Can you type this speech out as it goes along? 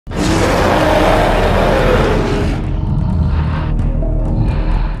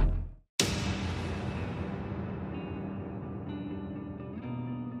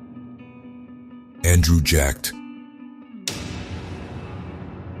Andrew Jacked.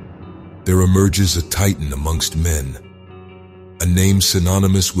 There emerges a titan amongst men, a name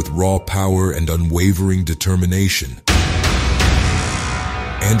synonymous with raw power and unwavering determination.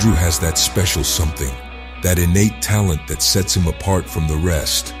 Andrew has that special something, that innate talent that sets him apart from the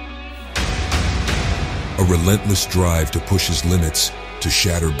rest. A relentless drive to push his limits, to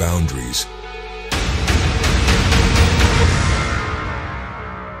shatter boundaries,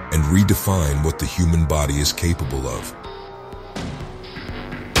 and redefine what the human body is capable of.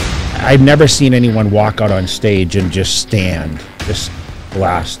 I've never seen anyone walk out on stage and just stand, just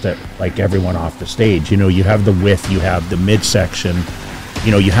blast it like everyone off the stage. You know, you have the width, you have the midsection,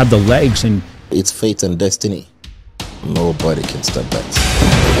 you know, you have the legs, and it's fate and destiny. Nobody can stop that.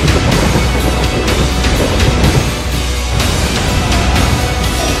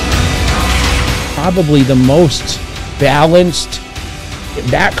 Probably the most balanced.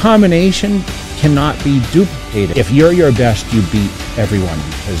 That combination cannot be duplicated. If you're your best, you beat everyone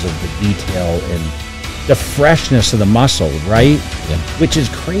because of the detail and the freshness of the muscle, right? Yeah. Which is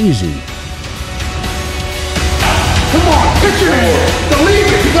crazy. Come on, get your hands.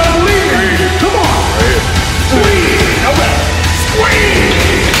 Believe it, you gotta believe it. Come on. Squeeze. Squeeze.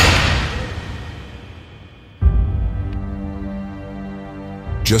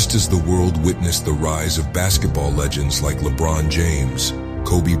 Just as the world witnessed the rise of basketball legends like LeBron James,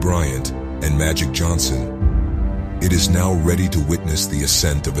 Kobe Bryant, and Magic Johnson, it is now ready to witness the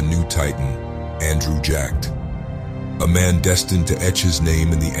ascent of a new titan, Andrew Jacked, a man destined to etch his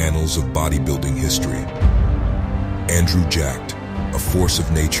name in the annals of bodybuilding history. Andrew Jacked, a force of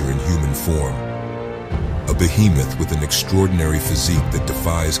nature in human form, a behemoth with an extraordinary physique that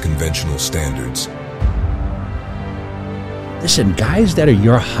defies conventional standards. Listen, guys that are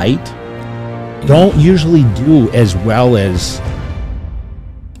your height don't usually do as well as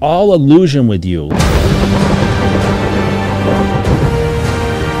all illusion with you.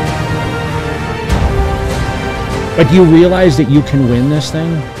 But you realize that you can win this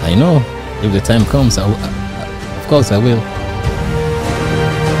thing? I know. If the time comes, of course I will.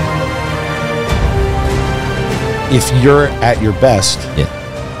 If you're at your best, Yeah.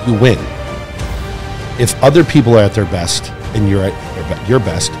 you win. If other people are at their best and you're at your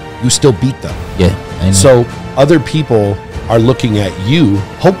best, you still beat them. Yeah, I know. So other people are looking at you,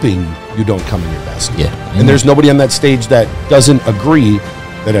 hoping you don't come in your best. Yeah, I know. And there's nobody on that stage that doesn't agree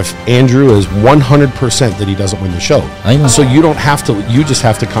that if Andrew is 100% that he doesn't win the show. I know. So you don't have to, you just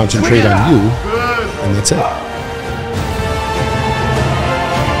have to concentrate on you, and that's it.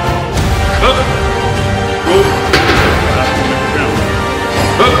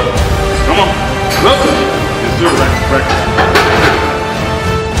 Come on. Look. Yes, sir. Right.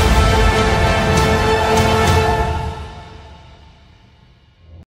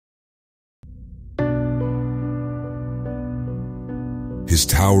 His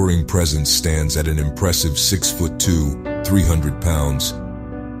towering presence stands at an impressive 6'2", 300 pounds.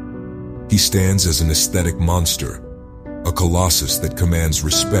 He stands as an aesthetic monster, a colossus that commands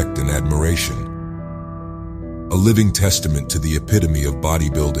respect and admiration. A living testament to the epitome of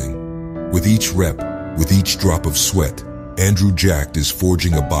bodybuilding. With each rep, with each drop of sweat, Andrew Jacked is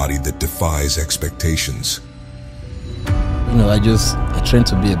forging a body that defies expectations. You know, I train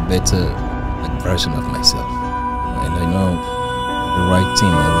to be a better version of myself. And I know the right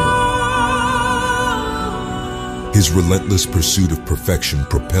team, I will. His relentless pursuit of perfection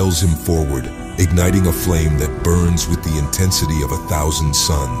propels him forward, igniting a flame that burns with the intensity of 1,000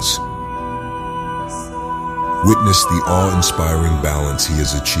 suns. Witness the awe-inspiring balance he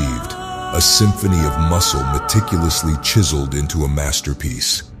has achieved, a symphony of muscle meticulously chiseled into a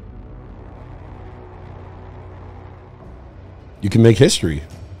masterpiece. You can make history.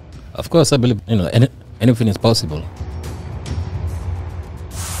 Of course, I believe, you know, anything is possible.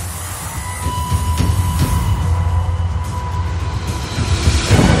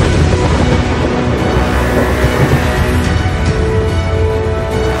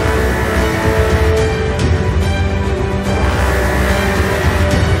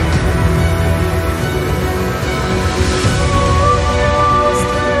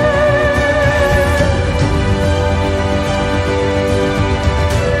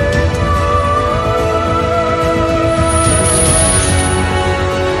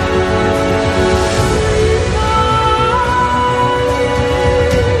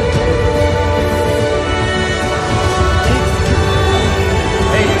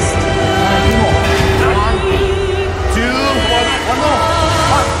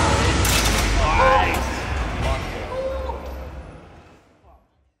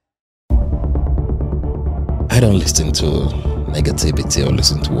 I don't listen to negativity or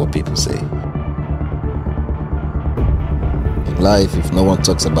listen to what people say. life, if no one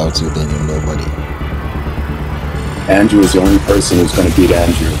talks about you, then you're nobody. Andrew is the only person who's going to beat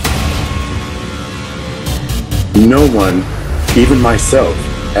Andrew. No one, even myself,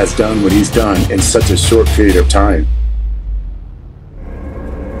 has done what he's done in such a short period of time.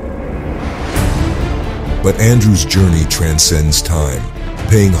 But Andrew's journey transcends time,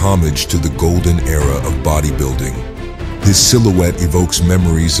 paying homage to the golden era of bodybuilding. His silhouette evokes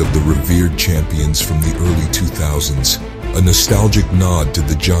memories of the revered champions from the early 2000s, a nostalgic nod to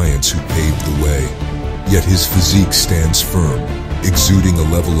the giants who paved the way. Yet his physique stands firm, exuding a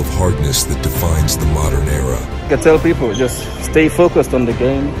level of hardness that defines the modern era. I tell people, just stay focused on the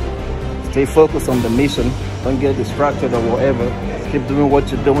game, stay focused on the mission, don't get distracted or whatever. Keep doing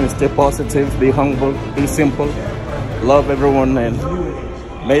what you're doing, stay positive, be humble, be simple, love everyone, and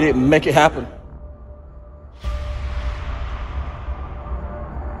make it happen.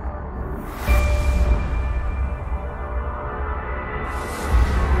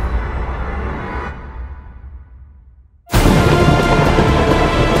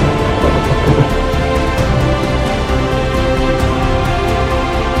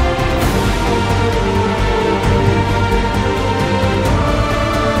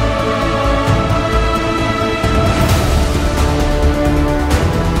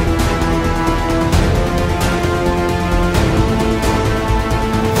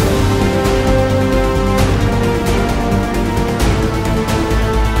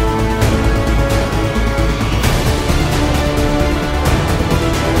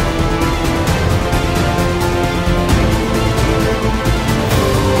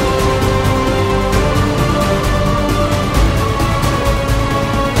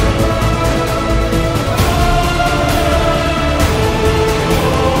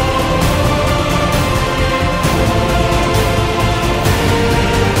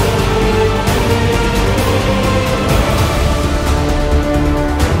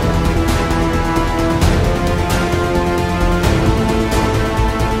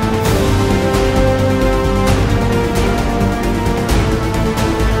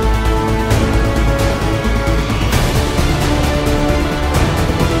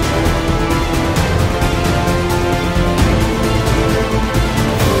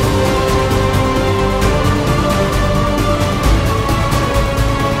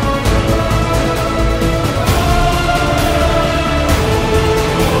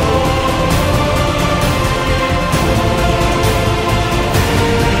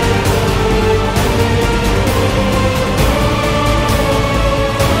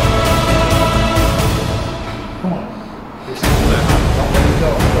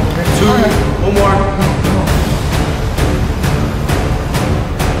 One more.